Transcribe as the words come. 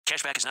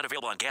Cashback is not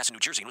available on gas in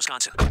New Jersey and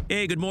Wisconsin.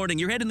 Hey, good morning.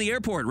 You're heading to the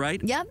airport,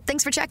 right? Yep,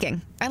 thanks for checking.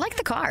 I like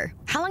the car.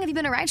 How long have you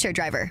been a rideshare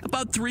driver?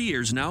 About 3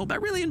 years now. I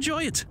really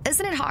enjoy it.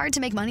 Isn't it hard to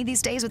make money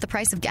these days with the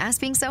price of gas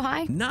being so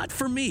high? Not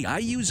for me. I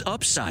use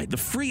Upside, the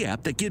free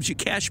app that gives you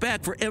cash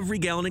back for every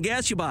gallon of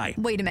gas you buy.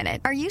 Wait a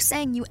minute. Are you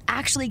saying you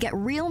actually get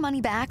real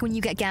money back when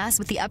you get gas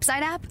with the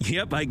Upside app?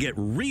 Yep, I get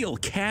real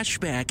cash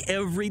back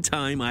every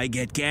time I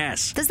get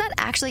gas. Does that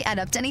actually add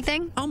up to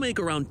anything? I'll make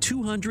around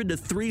 $200 to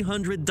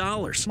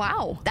 $300.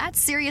 Wow, that's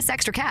serious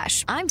extra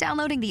cash. I'm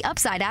downloading the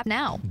Upside app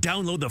now.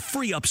 Download the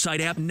free Upside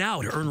app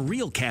now to earn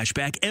real cash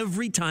back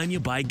every time you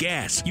buy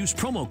gas. Use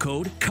promo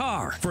code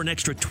CAR for an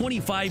extra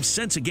 25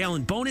 cents a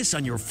gallon bonus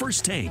on your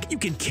first tank. You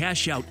can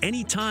cash out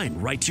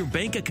anytime right to your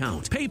bank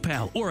account,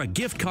 PayPal, or a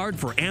gift card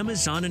for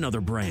Amazon and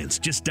other brands.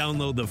 Just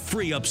download the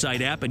free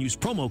Upside app and use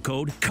promo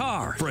code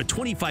CAR for a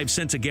 25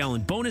 cents a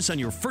gallon bonus on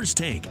your first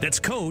tank. That's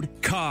code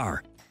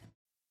CAR.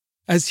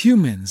 As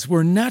humans,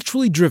 we're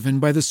naturally driven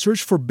by the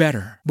search for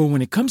better. But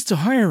when it comes to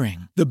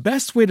hiring, the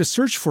best way to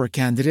search for a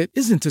candidate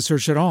isn't to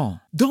search at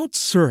all. Don't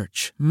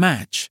search,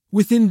 match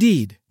with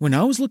Indeed. When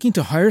I was looking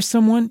to hire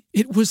someone,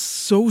 it was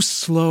so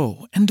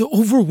slow and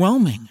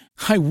overwhelming.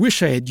 I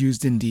wish I had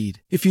used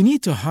Indeed. If you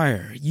need to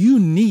hire, you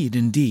need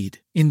Indeed.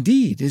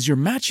 Indeed is your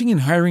matching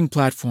and hiring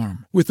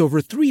platform with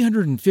over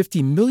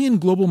 350 million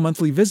global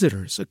monthly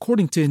visitors,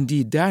 according to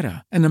Indeed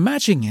data, and a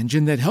matching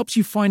engine that helps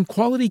you find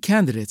quality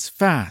candidates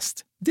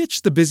fast.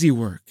 Ditch the busy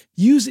work.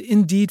 Use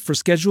Indeed for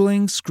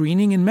scheduling,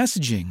 screening, and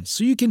messaging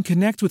so you can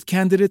connect with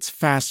candidates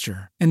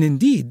faster. And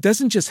Indeed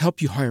doesn't just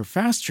help you hire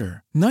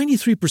faster.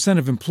 93%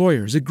 of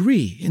employers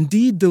agree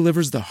Indeed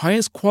delivers the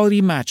highest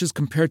quality matches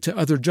compared to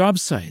other job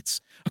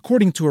sites,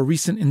 according to a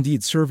recent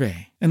Indeed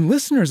survey. And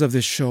listeners of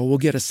this show will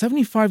get a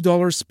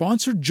 $75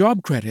 sponsored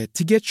job credit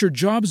to get your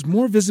jobs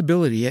more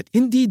visibility at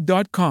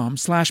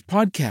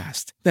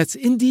Indeed.com/podcast. That's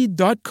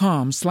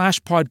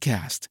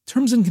Indeed.com/podcast.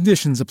 Terms and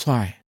conditions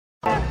apply.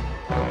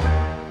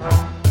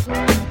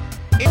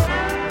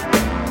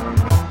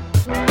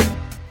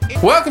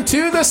 Welcome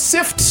to the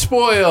Sift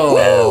Spoil.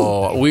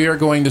 Woo! We are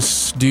going to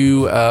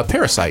do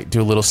Parasite, do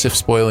a little Sift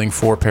spoiling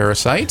for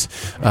Parasite.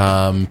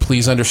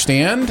 Please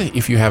understand,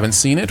 if you haven't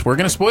seen it, we're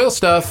going to spoil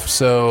stuff.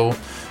 So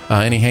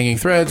any hanging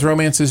threads,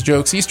 romances,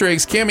 jokes, Easter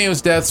eggs,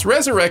 cameos, deaths,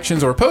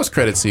 resurrections, or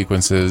post-credit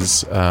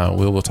sequences,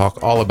 we will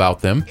talk all about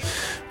them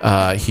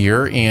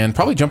here and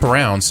probably jump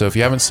around. So if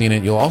you haven't seen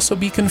it, you'll also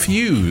be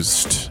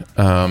confused.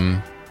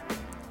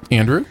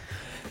 Andrew?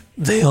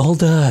 They all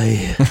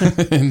die.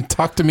 And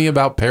talk to me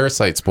about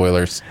Parasite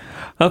spoilers.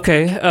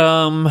 Okay.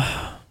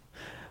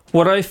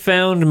 What I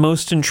found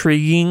most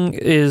intriguing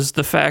is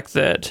the fact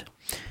that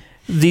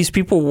these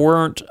people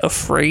weren't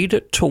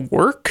afraid to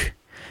work.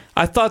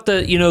 I thought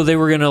that, they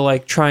were going to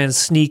try and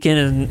sneak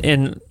in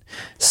and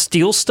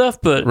steal stuff,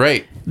 but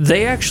right.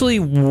 They actually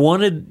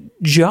wanted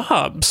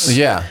jobs.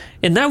 Yeah.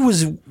 And that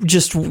was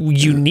just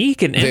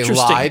unique and interesting.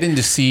 They lied and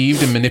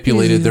deceived and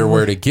manipulated their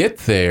way to get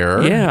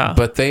there. Yeah.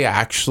 But they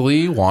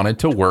actually wanted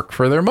to work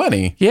for their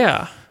money.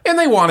 Yeah. And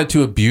they wanted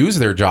to abuse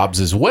their jobs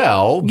as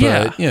well.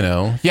 But,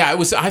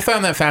 I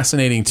found that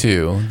fascinating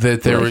too.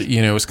 That there were,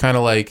 it was kind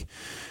of like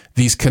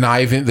this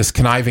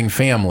conniving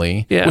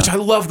family, which I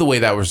love the way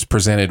that was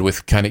presented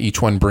with kind of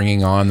each one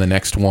bringing on the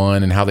next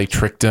one and how they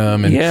tricked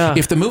them. And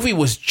if the movie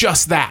was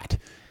just that,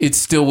 it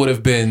still would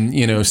have been,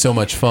 so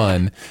much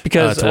fun to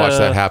watch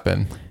that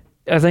happen.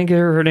 I think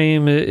her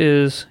name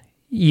is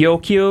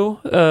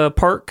Yokio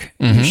Park.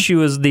 Mm-hmm. She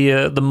was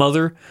the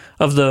mother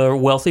of the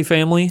wealthy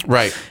family.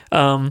 Right.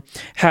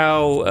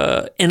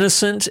 How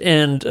innocent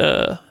and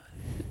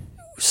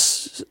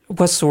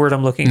what's the word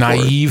I'm looking for?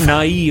 Naive.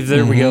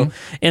 There we go.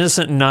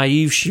 Innocent and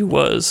naive she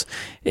was.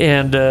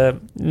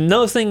 And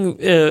nothing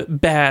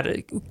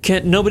bad.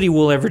 Nobody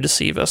will ever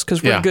deceive us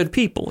because we're good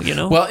people,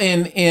 Well,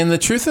 and the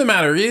truth of the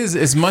matter is,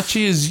 as much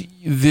as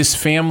this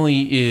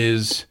family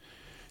is,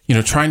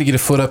 trying to get a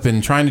foot up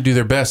and trying to do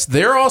their best,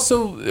 they're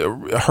also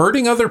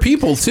hurting other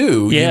people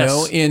too,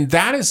 and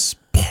that is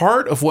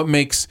part of what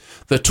makes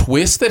the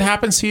twist that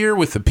happens here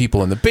with the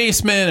people in the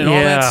basement and all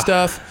that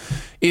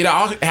stuff. It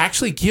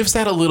actually gives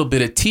that a little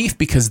bit of teeth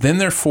because then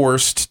they're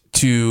forced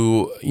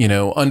to,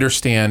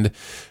 understand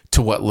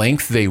to what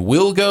length they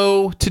will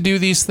go to do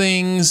these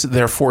things.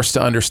 They're forced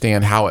to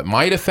understand how it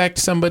might affect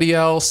somebody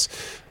else.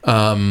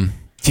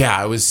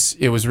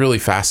 It was really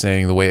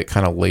fascinating the way it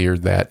kind of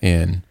layered that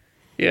in.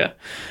 Yeah.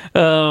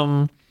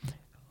 Hoon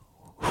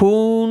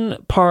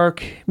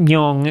Park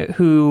Myung,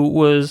 who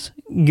was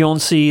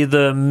Yeonsi,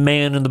 the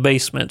man in the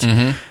basement,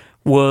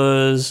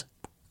 was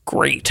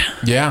great.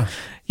 Yeah.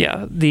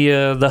 Yeah,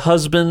 the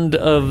husband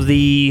of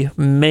the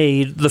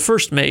maid, the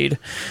first maid,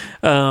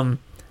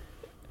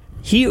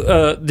 he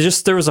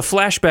there was a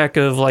flashback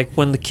of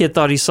when the kid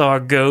thought he saw a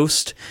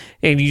ghost,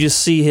 and you just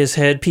see his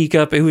head peek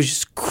up. It was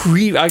just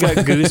creepy. I got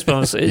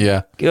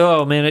goosebumps.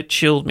 Oh man, it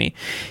chilled me.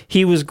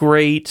 He was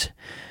great.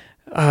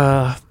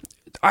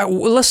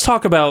 let's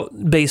talk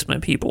about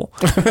basement people.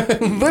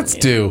 Let's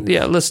do.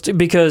 Yeah,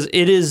 because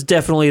it is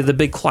definitely the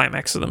big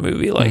climax of the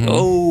movie. Like,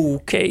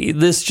 okay,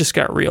 this just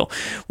got real.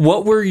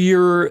 What were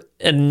your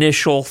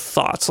initial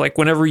thoughts? Like,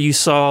 whenever you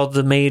saw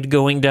the maid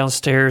going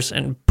downstairs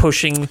and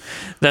pushing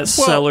that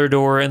cellar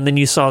door, and then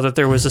you saw that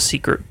there was a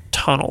secret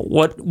tunnel,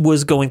 what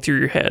was going through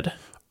your head?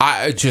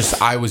 I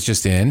was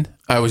just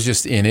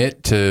in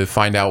it to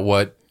find out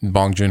what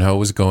Bong Joon-ho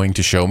was going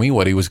to show me,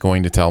 what he was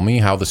going to tell me,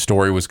 how the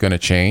story was going to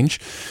change.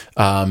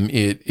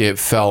 It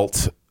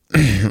felt,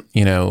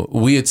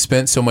 we had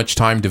spent so much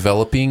time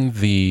developing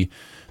the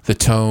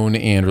tone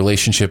and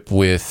relationship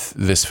with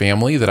this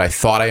family that I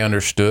thought I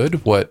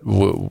understood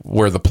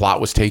where the plot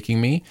was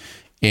taking me.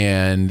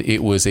 And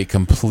it was a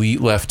complete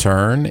left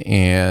turn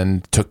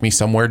and took me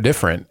somewhere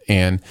different.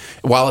 And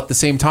while at the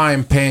same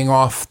time paying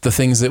off the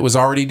things that it was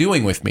already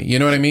doing with me, you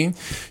know what I mean?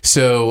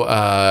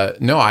 So,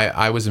 no,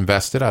 I was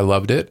invested. I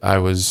loved it. I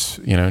was,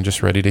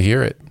 just ready to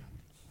hear it.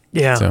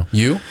 Yeah. So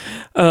you?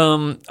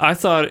 I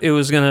thought it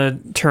was going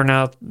to turn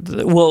out,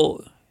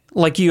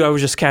 like you, I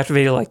was just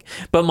captivated,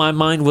 but my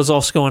mind was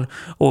also going,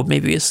 well,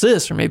 maybe it's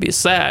this or maybe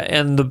it's that.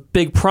 And the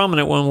big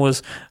prominent one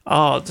was,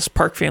 this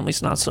Park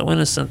family's not so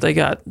innocent. They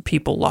got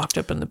people locked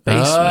up in the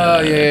basement.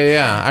 Oh,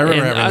 yeah. I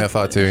remember having that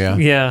thought too, yeah.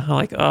 Yeah, I'm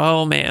like,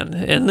 oh, man.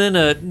 And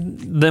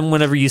then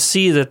whenever you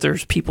see that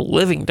there's people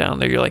living down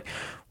there, you're like,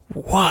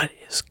 what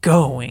is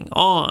going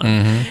on?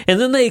 And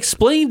then they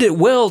explained it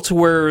well to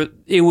where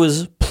it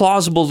was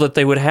plausible that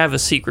they would have a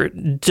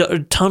secret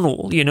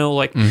tunnel, they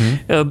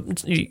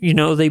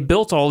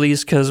built all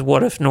these because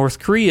what if North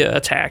Korea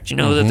attacked,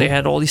 that they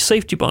had all these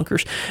safety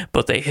bunkers,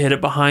 but they hid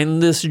it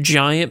behind this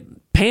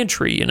giant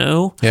pantry,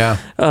 Yeah.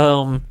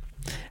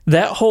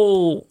 That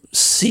whole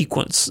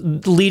sequence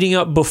leading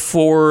up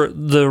before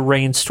the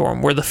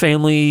rainstorm where the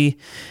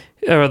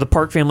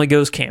Park family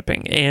goes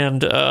camping,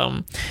 and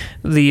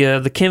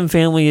the Kim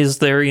family is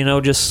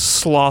there,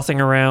 just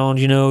slothing around,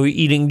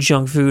 eating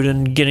junk food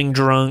and getting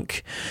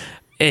drunk,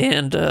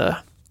 and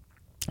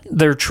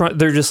they're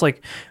just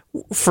like,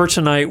 for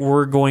tonight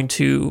we're going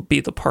to be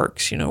the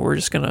Parks, we're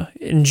just gonna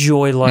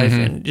enjoy life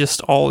and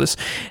just all this.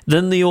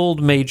 Then the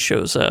old maid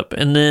shows up,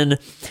 and then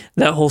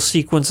that whole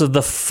sequence of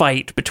the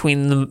fight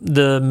between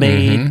the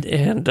maid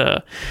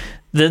and.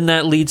 Then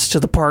that leads to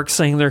the Parks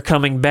saying they're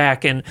coming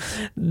back. And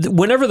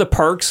whenever the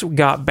Parks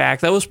got back,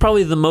 that was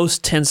probably the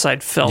most tense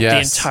I'd felt the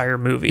entire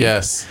movie.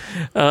 Yes.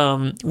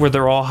 Where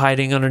they're all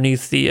hiding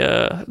underneath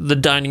the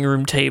dining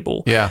room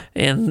table. Yeah.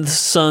 And the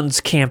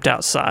son's camped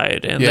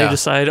outside. And they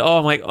decide,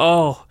 I'm like,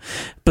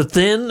 But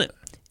then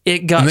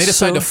it got And they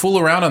decide to fool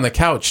around on the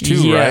couch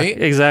too,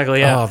 right?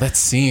 Exactly, yeah. Oh, that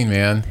scene,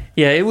 man.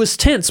 Yeah, it was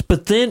tense.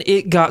 But then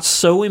it got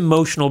so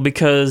emotional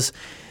because...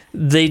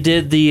 they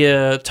did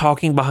the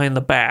talking behind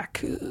the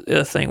back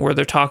thing where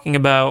they're talking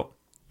about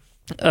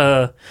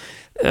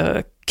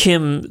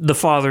Kim, the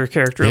father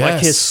character,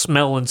 like his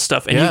smell and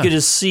stuff. And you could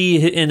just see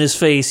in his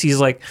face, he's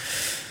like,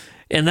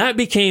 and that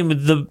became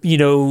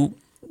the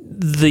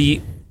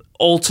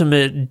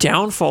ultimate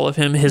downfall of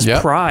him, his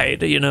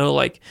pride,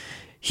 that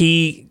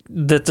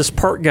this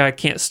Park guy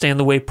can't stand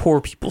the way poor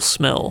people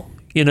smell.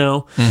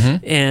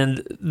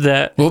 And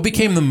that... Well, it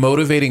became the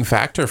motivating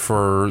factor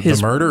for the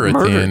murder at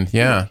the end.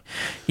 Yeah.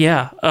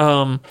 Yeah.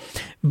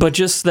 But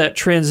just that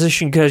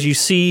transition, because you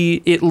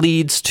see it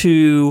leads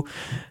to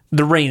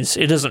the rains.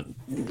 It doesn't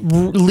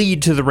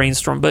lead to the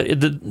rainstorm, but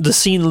the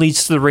scene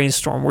leads to the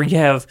rainstorm where you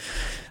have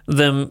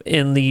them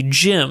in the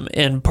gym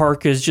and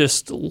Park is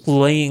just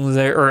laying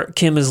there, or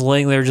Kim is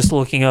laying there just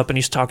looking up, and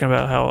he's talking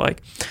about how,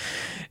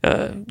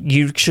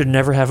 you should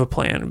never have a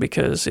plan,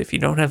 because if you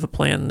don't have a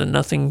plan, then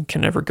nothing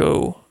can ever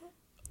go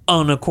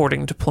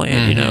unaccording to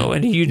plan,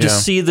 and you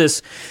just see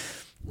this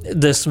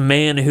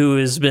man who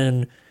has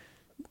been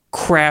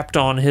crapped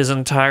on his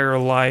entire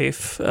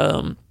life,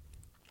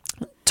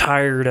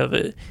 tired of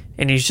it,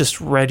 and he's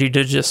just ready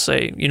to just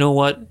say, you know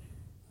what,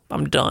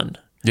 I'm done.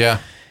 Yeah.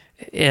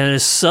 And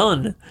his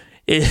son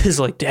is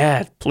like,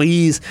 Dad,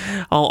 please,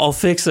 I'll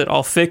fix it.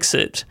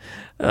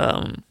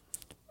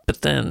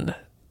 But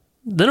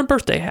then a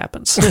birthday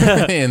happens.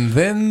 And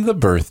then the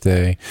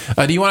birthday.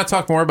 Do you want to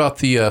talk more about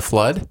the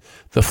flood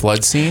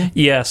scene?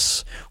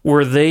 Yes,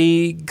 where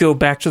they go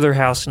back to their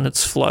house and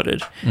it's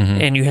flooded.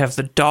 And you have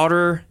the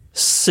daughter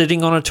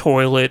sitting on a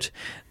toilet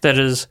that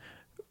is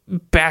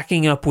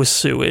backing up with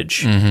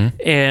sewage.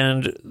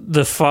 And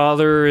the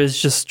father is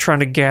just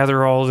trying to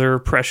gather all their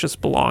precious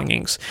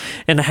belongings.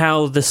 And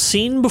how the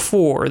scene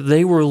before,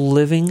 they were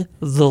living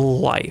the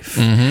life.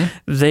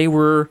 They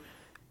were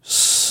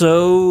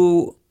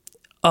so...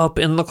 up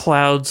in the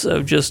clouds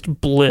of just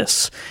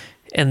bliss,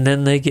 and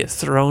then they get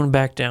thrown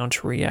back down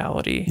to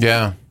reality.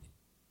 Yeah.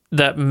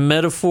 That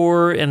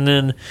metaphor, and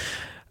then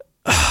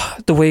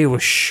the way it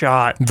was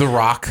shot. The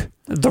Rock,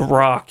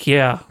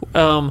 yeah.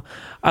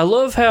 I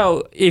love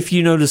how, if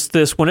you notice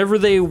this, whenever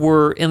they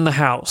were in the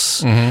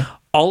house,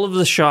 all of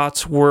the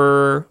shots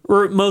were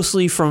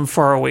mostly from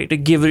far away to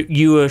give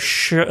you a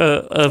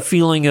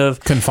feeling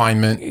of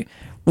confinement.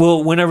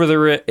 Well, whenever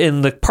they're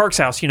in the Parks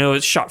house,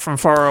 it's shot from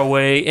far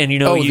away, and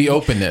the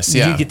openness.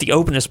 Yeah, you get the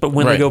openness. But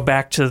when they go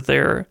back to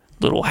their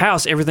little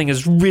house, everything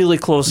is really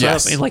close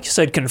up, and like you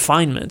said,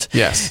 confinement.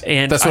 Yes,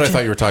 and that's what I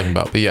thought you were talking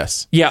about. But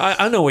yes, yeah,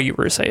 I know what you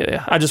were saying.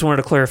 I just wanted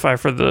to clarify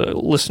for the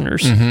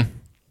listeners.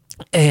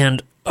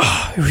 And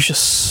it was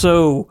just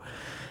so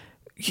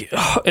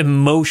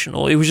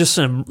emotional. It was just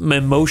an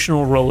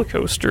emotional roller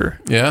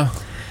coaster. Yeah.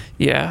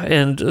 Yeah,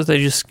 and they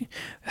just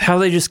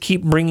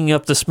keep bringing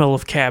up the smell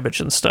of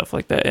cabbage and stuff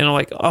like that, and I'm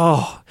like,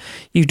 oh,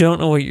 you don't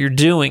know what you're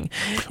doing.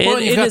 Well,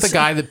 and you've got the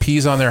guy that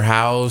pees on their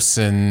house,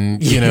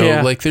 and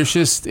like there's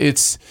just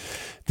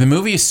the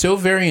movie is so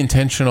very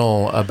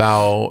intentional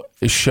about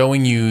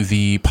showing you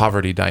the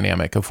poverty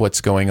dynamic of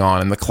what's going on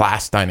and the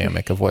class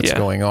dynamic of what's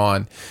going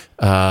on.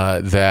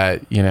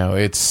 That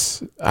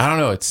it's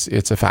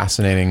a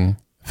fascinating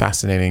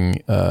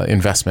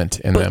investment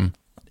in them.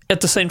 At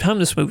the same time,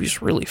 this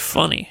movie's really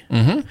funny.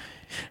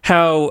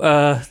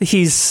 How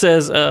he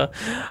says,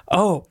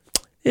 oh,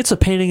 it's a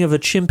painting of a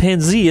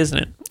chimpanzee, isn't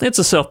it? It's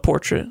a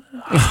self-portrait.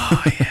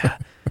 Oh, yeah.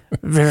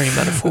 Very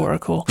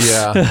metaphorical.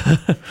 Yeah.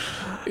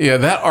 Yeah,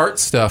 that art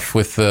stuff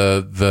with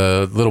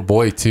the little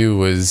boy, too,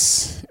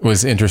 was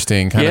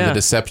interesting. Kind of the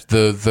deception,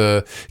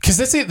 because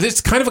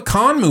it's kind of a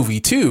con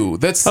movie, too.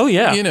 That's,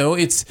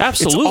 it's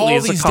absolutely it's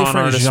all these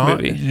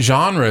different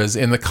genres,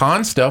 and the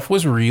con stuff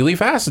was really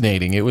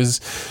fascinating. It was,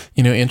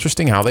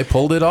 interesting how they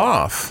pulled it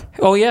off.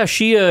 Oh, yeah,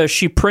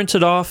 she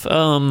printed off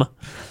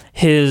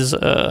his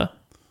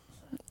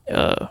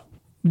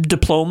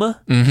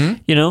diploma,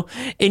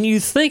 and you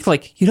think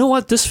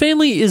what, this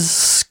family is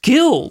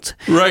skilled,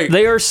 right?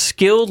 They are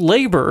skilled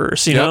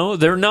laborers,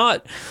 they're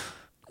not,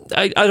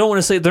 I don't want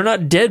to say they're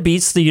not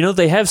deadbeats.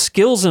 They have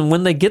skills, and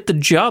when they get the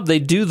job, they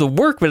do the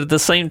work, but at the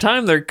same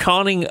time, they're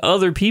conning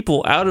other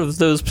people out of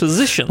those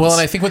positions. Well,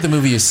 and I think what the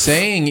movie is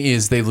saying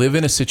is they live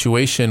in a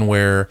situation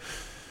where,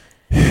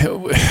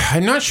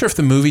 I'm not sure if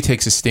the movie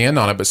takes a stand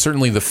on it, but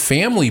certainly the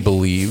family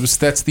believes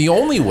that's the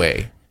only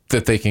way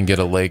that they can get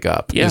a leg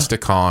up is to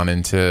con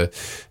and to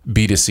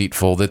be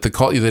deceitful, that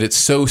it's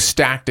so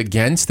stacked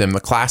against them, the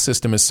class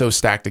system is so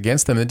stacked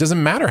against them, it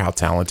doesn't matter how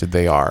talented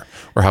they are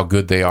or how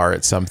good they are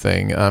at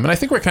something. And I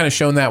think we're kind of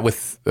shown that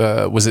with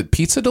was it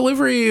pizza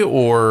delivery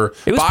or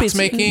box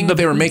making?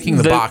 They were making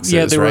the boxes,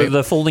 yeah, they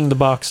were folding the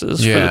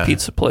boxes for the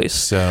pizza place.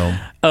 So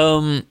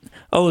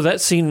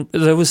that scene,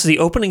 that was the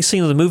opening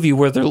scene of the movie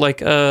where they're like,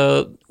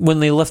 when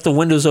they left the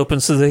windows open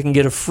so they can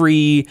get a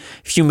free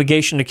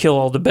fumigation to kill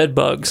all the bed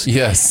bugs.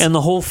 Yes. And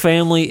the whole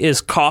family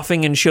is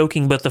coughing and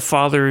choking, but the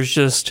father is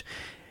just,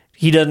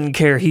 he doesn't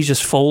care. He's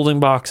just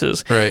folding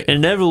boxes. Right. And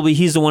inevitably,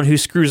 he's the one who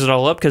screws it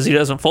all up because he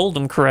doesn't fold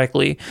them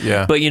correctly.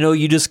 Yeah. But,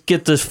 you just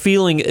get the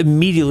feeling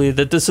immediately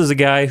that this is a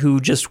guy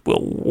who just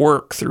will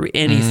work through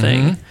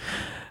anything.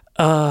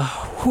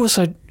 What was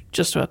I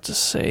just about to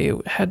say?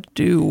 It had to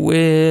do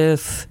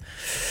with...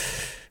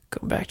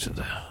 Go back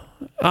to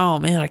oh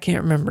man, I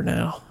can't remember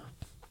now.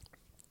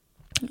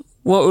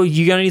 Well,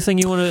 you got anything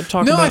you want to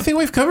talk about? No, I think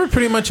we've covered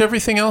pretty much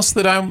everything else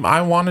that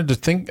I wanted to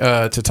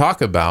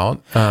talk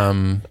about.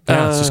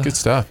 It's just good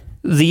stuff.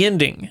 The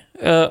ending.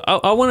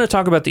 I want to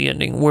talk about the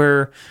ending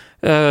where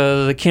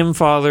the Kim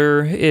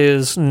father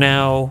is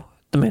now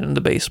the man in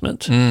the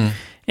basement,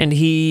 and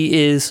he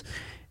is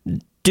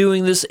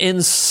doing this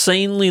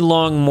insanely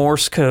long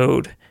Morse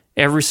code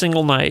every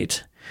single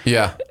night.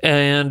 Yeah.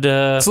 And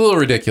it's a little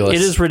ridiculous.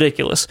 It is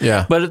ridiculous.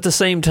 Yeah. But at the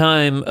same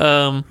time,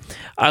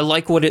 I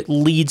like what it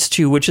leads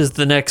to, which is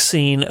the next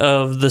scene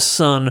of the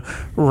son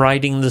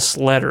writing this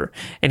letter.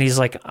 And he's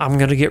like, I'm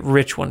going to get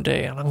rich one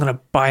day, and I'm going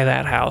to buy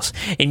that house.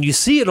 And you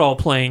see it all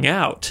playing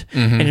out.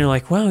 And you're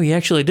like, wow, he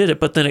actually did it.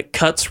 But then it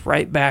cuts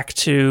right back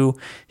to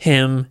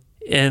him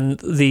in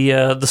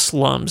the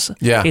slums.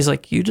 Yeah. He's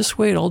like, you just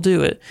wait, I'll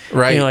do it.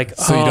 Right. And you're like,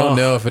 so you don't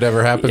know if it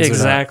ever happens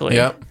exactly.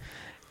 or not. Yep.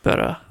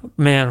 But,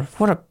 man,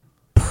 what a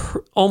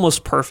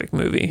almost perfect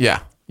movie. Yeah,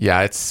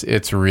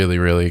 it's really,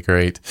 really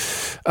great.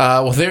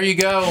 Well, there you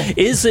go.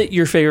 Is it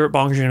your favorite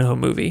Bong Joon-ho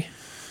movie?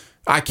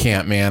 I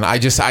can't, man. I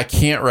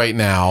can't right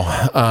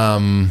now.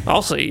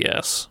 I'll say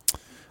yes.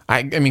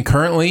 I mean,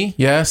 currently,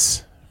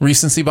 yes.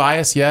 Recency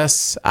bias,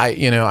 yes. I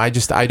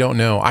don't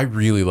know. I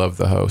really love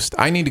The Host.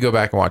 I need to go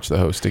back and watch The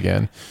Host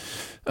again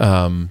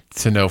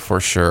to know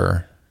for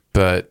sure.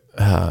 But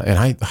and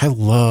I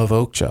love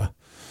Okja,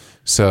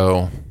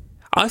 so.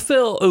 I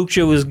felt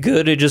Okja was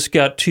good. It just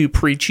got too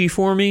preachy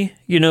for me,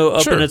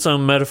 up in its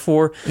own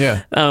metaphor.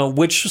 Yeah.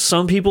 Which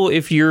some people,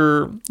 if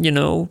you're,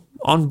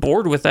 on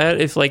board with that,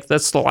 if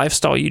that's the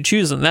lifestyle you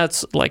choose, and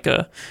that's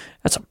a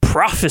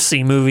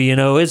prophecy movie,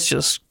 it's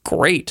just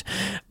great.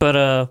 But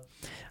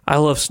I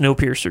love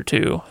Snowpiercer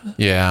too.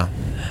 Yeah.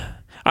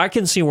 I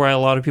can see why a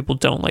lot of people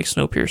don't like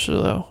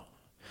Snowpiercer though,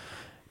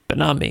 but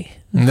not me.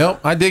 Nope,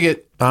 I dig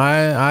it.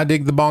 I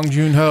dig the Bong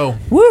Joon-ho.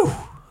 Woo!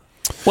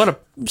 What a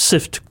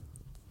sift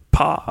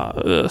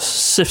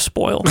Sif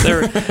Spoil.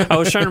 I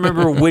was trying to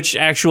remember which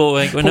actual.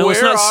 No,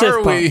 it's not Sif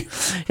Pop.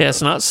 Yeah,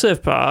 it's not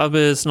Sif Pop.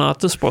 It's not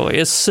the spoiler.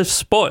 It's Sif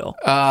Spoil.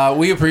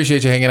 We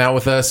appreciate you hanging out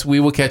with us. We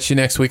will catch you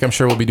next week. I'm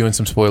sure we'll be doing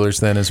some spoilers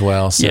then as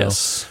well. So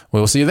yes. We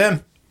will see you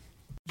then.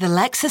 The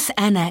Lexus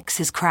NX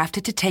is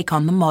crafted to take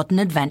on the modern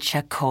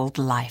adventure called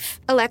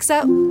life.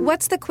 Alexa,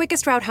 what's the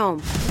quickest route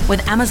home?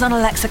 With Amazon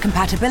Alexa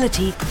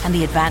compatibility and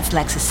the advanced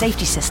Lexus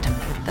safety system,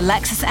 the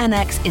Lexus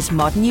NX is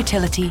modern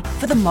utility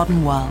for the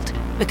modern world.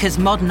 Because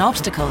modern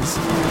obstacles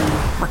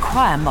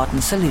require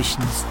modern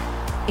solutions.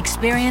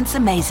 Experience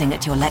amazing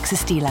at your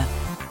Lexus dealer.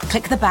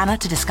 Click the banner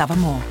to discover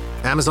more.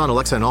 Amazon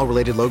Alexa and all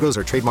related logos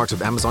are trademarks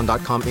of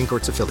Amazon.com Inc. or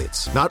its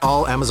affiliates. Not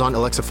all Amazon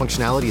Alexa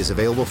functionality is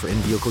available for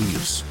in-vehicle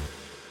use.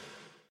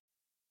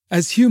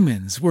 As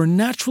humans, we're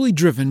naturally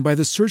driven by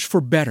the search for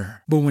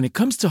better. But when it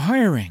comes to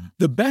hiring,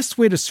 the best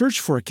way to search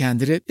for a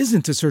candidate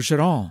isn't to search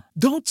at all.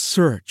 Don't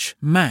search,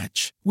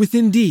 match with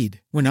Indeed.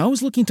 When I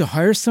was looking to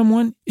hire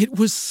someone, it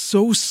was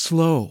so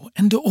slow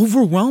and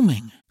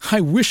overwhelming.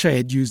 I wish I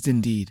had used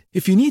Indeed.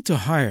 If you need to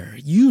hire,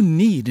 you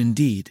need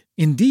Indeed.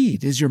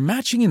 Indeed is your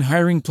matching and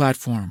hiring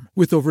platform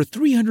with over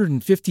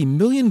 350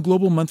 million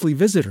global monthly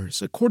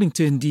visitors, according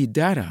to Indeed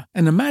data,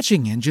 and a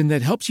matching engine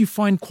that helps you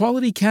find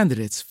quality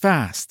candidates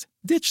fast.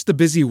 Ditch the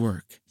busy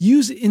work.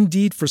 Use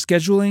Indeed for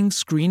scheduling,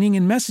 screening,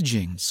 and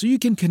messaging so you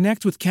can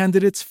connect with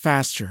candidates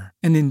faster.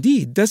 And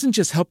Indeed doesn't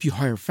just help you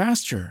hire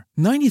faster.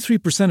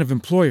 93% of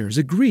employers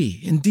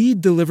agree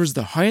Indeed delivers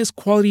the highest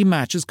quality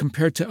matches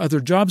compared to other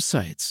job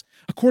sites,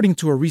 according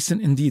to a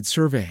recent Indeed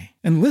survey.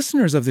 And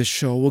listeners of this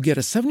show will get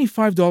a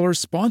 $75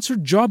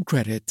 sponsored job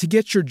credit to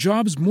get your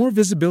jobs more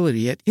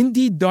visibility at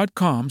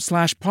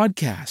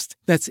Indeed.com/podcast.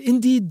 That's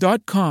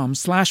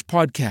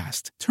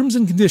Indeed.com/podcast. Terms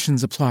and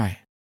conditions apply.